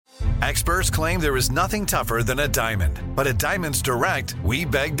Experts claim there is nothing tougher than a diamond. But at Diamonds Direct, we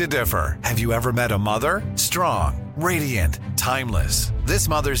beg to differ. Have you ever met a mother? Strong, radiant, timeless. This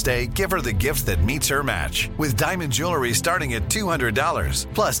Mother's Day, give her the gift that meets her match. With diamond jewelry starting at $200.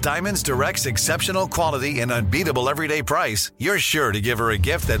 Plus Diamonds Direct's exceptional quality and unbeatable everyday price, you're sure to give her a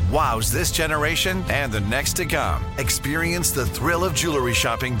gift that wows this generation and the next to come. Experience the thrill of jewelry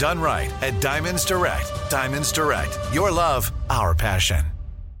shopping done right at Diamonds Direct. Diamonds Direct. Your love, our passion.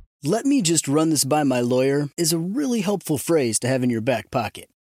 "Let me just run this by my lawyer" is a really helpful phrase to have in your back pocket.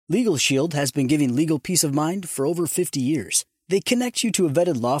 Legal Shield has been giving legal peace of mind for over 50 years. They connect you to a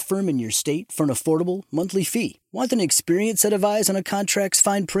vetted law firm in your state for an affordable monthly fee. Want an experienced set of eyes on a contract's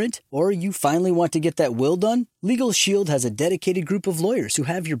fine print? Or you finally want to get that will done? Legal Shield has a dedicated group of lawyers who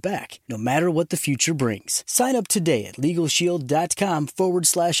have your back, no matter what the future brings. Sign up today at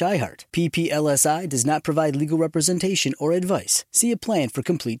LegalShield.com/iHeart. PPLSI does not provide legal representation or advice. See a plan for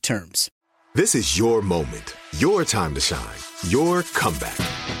complete terms. This is your moment, your time to shine, your comeback.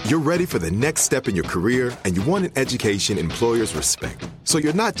 You're ready for the next step in your career, and you want an education employers respect. So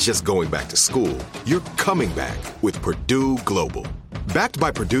you're not just going back to school, you're coming back with Purdue Global. Backed by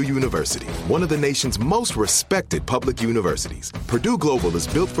Purdue University, one of the nation's most respected public universities, Purdue Global is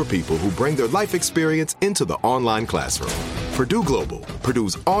built for people who bring their life experience into the online classroom. Purdue Global,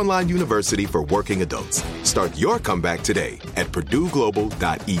 Purdue's online university for working adults. Start your comeback today at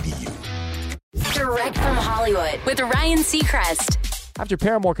purdueglobal.edu. Direct from Hollywood with Ryan Seacrest. After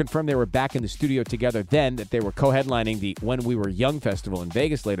Paramore confirmed they were back in the studio together, then that they were co-headlining the When We Were Young festival in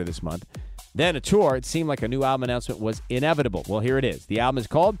Vegas later this month, then a tour, it seemed like a new album announcement was inevitable. Well, here it is. The album is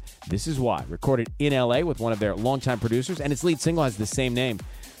called This Is Why, recorded in L.A. with one of their longtime producers, and its lead single has the same name.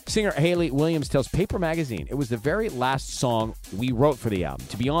 Singer Haley Williams tells Paper Magazine it was the very last song we wrote for the album.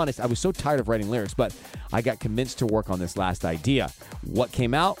 To be honest, I was so tired of writing lyrics, but I got convinced to work on this last idea. What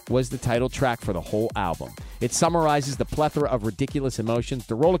came out was the title track for the whole album. It summarizes the plethora of ridiculous emotions,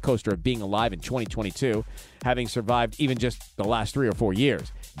 the roller coaster of being alive in 2022, having survived even just the last 3 or 4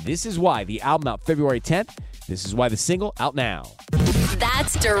 years. This is why the album out February 10th. This is why the single out now.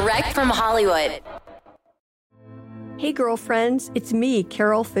 That's Direct from Hollywood. Hey girlfriends, it's me,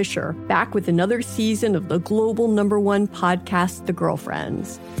 Carol Fisher, back with another season of the global #1 podcast, The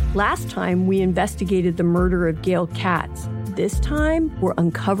Girlfriends. Last time, we investigated the murder of Gail Katz. This time, we're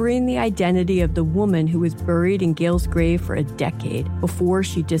uncovering the identity of the woman who was buried in Gail's grave for a decade before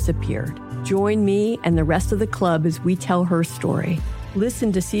she disappeared. Join me and the rest of the club as we tell her story.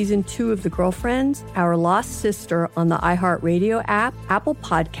 Listen to Season 2 of The Girlfriends, Our Lost Sister on the iHeartRadio app, Apple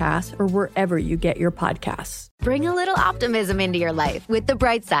Podcasts, or wherever you get your podcasts. Bring a little optimism into your life with The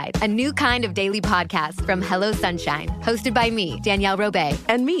Bright Side, a new kind of daily podcast from Hello Sunshine, hosted by me, Danielle Robay.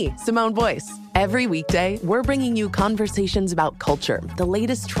 And me, Simone Boyce. Every weekday, we're bringing you conversations about culture, the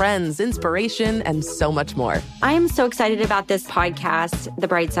latest trends, inspiration, and so much more. I am so excited about this podcast, The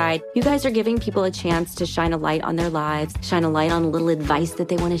Bright Side. You guys are giving people a chance to shine a light on their lives, shine a light on a little advice that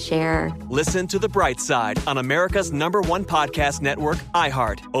they want to share. Listen to The Bright Side on America's #1 podcast network,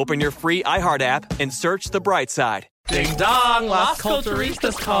 iHeart. Open your free iHeart app and search The Bright Side. Ding dong, Las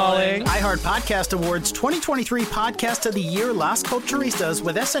Culturistas calling. iHeart Podcast Awards 2023 Podcast of the Year, Las Culturistas,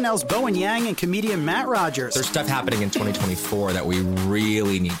 with SNL's Bowen Yang and comedian Matt Rogers. There's stuff happening in 2024 that we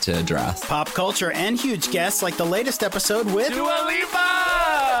really need to address. Pop culture and huge guests like the latest episode with Dua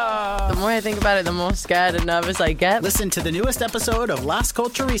Lipa! The more I think about it, the more scared and nervous I get. Listen to the newest episode of Las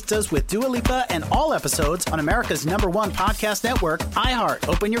Culturistas with Dua Lipa and all episodes on America's #1 podcast network, iHeart.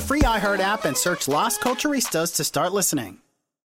 Open your free iHeart app and search Las Culturistas to start listening.